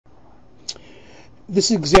This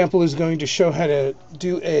example is going to show how to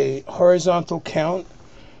do a horizontal count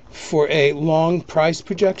for a long price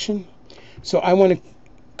projection. So I want to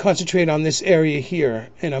concentrate on this area here,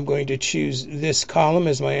 and I'm going to choose this column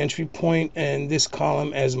as my entry point and this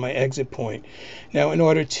column as my exit point. Now, in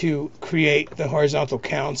order to create the horizontal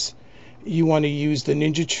counts, you want to use the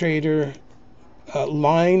NinjaTrader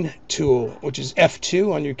line tool, which is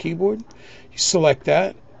F2 on your keyboard. You select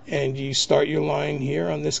that and you start your line here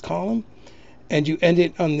on this column, and you end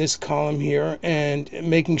it on this column here, and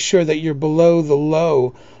making sure that you're below the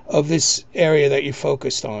low of this area that you're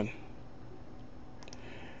focused on.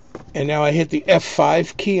 And now I hit the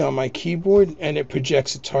F5 key on my keyboard, and it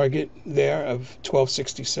projects a target there of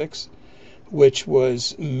 1266, which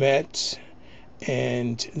was met,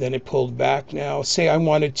 and then it pulled back. Now, say I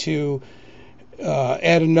wanted to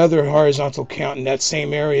add another horizontal count in that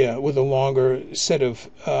same area with a longer set of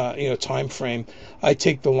time frame. I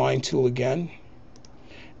take the line tool again,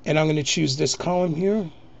 and I'm going to choose this column here,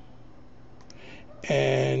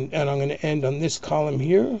 and I'm going to end on this column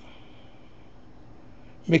here,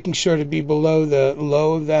 making sure to be below the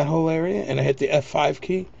low of that whole area, and I hit the F5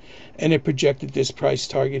 key, and it projected this price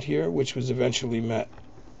target here, which was eventually met.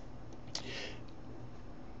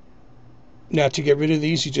 Now, to get rid of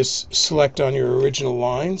these, you just select on your original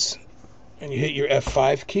lines, and you hit your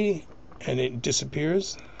F5 key, and it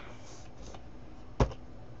disappears.